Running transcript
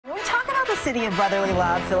city of brotherly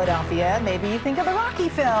love, Philadelphia, maybe you think of the Rocky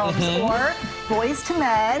films or Boys to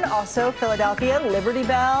Men, also Philadelphia, Liberty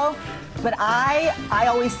Bell. But I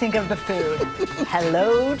always think of the food.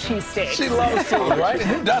 Hello, cheesesteaks. She loves food, right? And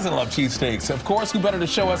who doesn't love cheesesteaks? Of course, who better to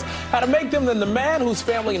show us how to make them than the man whose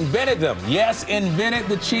family invented them? Yes, invented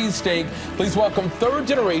the cheesesteak. Please welcome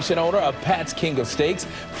third-generation owner of Pat's King of Steaks,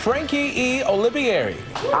 Frankie E. Olivieri.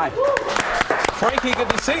 Hi. Frankie, good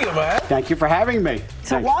to see you, man. Thank you for having me.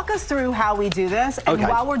 So walk us through how we do this. And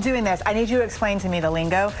while we're doing this, I need you to explain to me the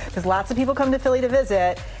lingo, because lots of people come to Philly to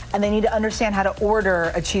visit, and they need to understand how to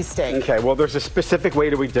order a cheesesteak. Okay, well, there's a specific way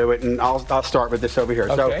that we do it, and I'll start with this over here.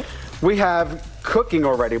 Okay. So we have cooking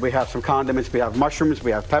already. We have some condiments. We have mushrooms, we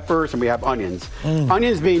have peppers, and we have onions.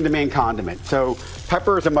 Onions being the main condiment. So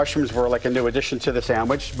peppers and mushrooms were like a new addition to the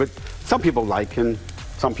sandwich, but some people like, and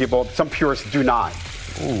some purists do not.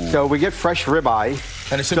 Ooh. So we get fresh ribeye.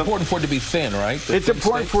 And it's important for it to be thin, right? It's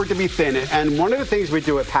important for it to be thin. And one of the things we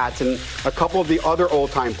do at Pat's and a couple of the other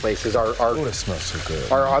old-time places, our it smells so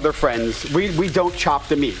good. Our other friends, we don't chop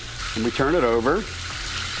the meat. And we turn it over.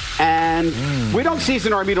 And we don't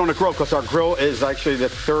season our meat on a grill because our grill is actually the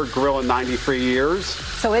third grill in 93 years.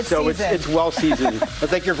 So it's seasoned. It's well seasoned.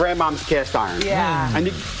 It's like your grandmom's cast iron. Yeah. And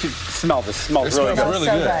you smell this. It smells really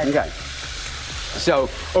good. Okay. So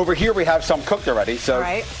over here we have some cooked already. So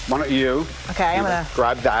why don't you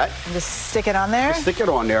grab that. And just stick it on there? Just stick it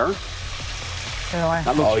on there.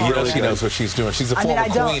 Oh, you know she knows what she's doing. She's a former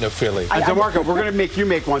queen of Philly. And DeMarco, we're going to make you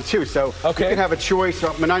make one too. So you can have a choice.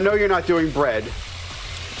 And I know you're not doing bread.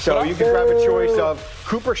 So you can grab a choice of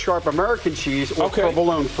Cooper Sharp American cheese or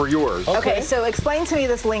provolone for yours. Okay, so explain to me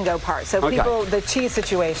this lingo part. So people, the cheese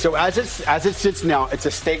situation. So as it sits now, it's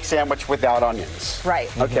a steak sandwich without onions. Right.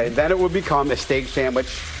 Okay, then it would become a steak sandwich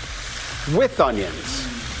with onions,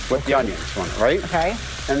 with the onions on it, right? Okay.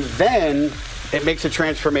 And then it makes a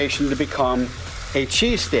transformation to become a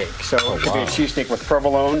cheesesteak. So it could be a cheesesteak with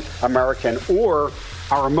provolone, American, or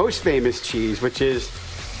our most famous cheese, which is,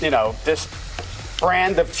 this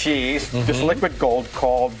brand of cheese, this liquid gold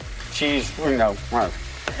called cheese,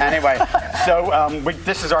 Anyway, so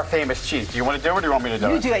this is our famous cheese. Do you want to do it or do you want me to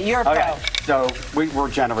do it? You do it, you're a pro. So we're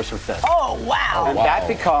generous with this. Oh, wow. And that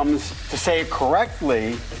becomes, to say it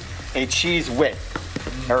correctly, a cheese wit,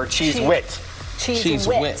 or a cheese wit. Cheese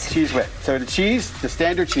wit. Cheese wit. So the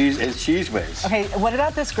standard cheese is cheese whiz. Okay, what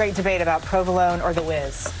about this great debate about provolone or the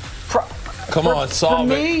whiz? Come on, solve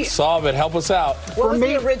it. Solve it. Help us out. What was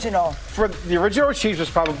the original? For the original cheese was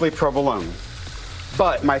probably provolone.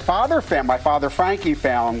 But my father Frankie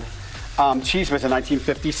found cheese whiz in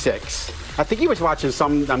 1956. I think he was watching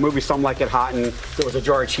a movie, Some Like It Hot, and there was a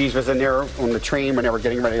jar of cheese whiz in there on the train when they were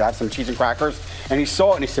getting ready to have some cheese and crackers. And he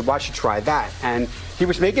saw it and he said, well, I should try that. And he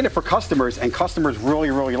was making it for customers, and customers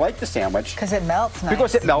really, really liked the sandwich. Because it melts nice.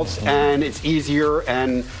 Because it melts and it's easier.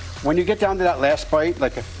 And when you get down to that last bite,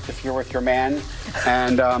 like if you're with your man,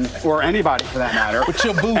 and or anybody for that matter,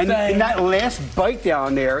 and that last bite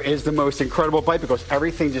down there is the most incredible bite because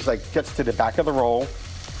everything just like gets to the back of the roll.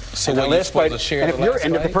 So when you're supposed to share the last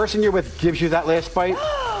bite? If the person you're with gives you that last bite,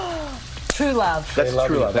 true love. That's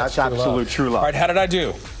true love. That's absolute true love. All right, how did I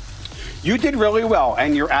do? You did really well,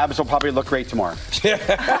 and your abs will probably look great tomorrow. All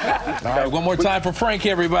right, one more time for Frank,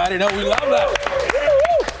 everybody. No, we love that.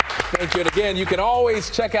 Thank you. And again, you can always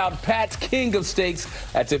check out Pat's King of Steaks.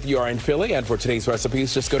 That's if you are in Philly. And for today's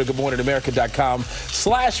recipes, just go to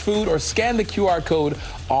goodmorningamerica.com/food or scan the QR code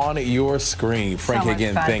on your screen. Frank,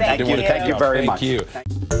 again, thank you. Thank you very much. Thank you.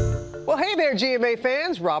 Well, hey there, GMA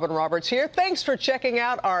fans. Robin Roberts here. Thanks for checking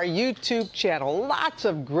out our YouTube channel. Lots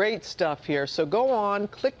of great stuff here. So go on,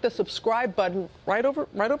 click the subscribe button right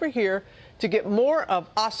over here to get more of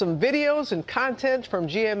awesome videos and content from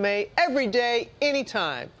GMA every day,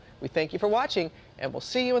 anytime. We thank you for watching, and we'll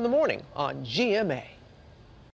see you in the morning on GMA.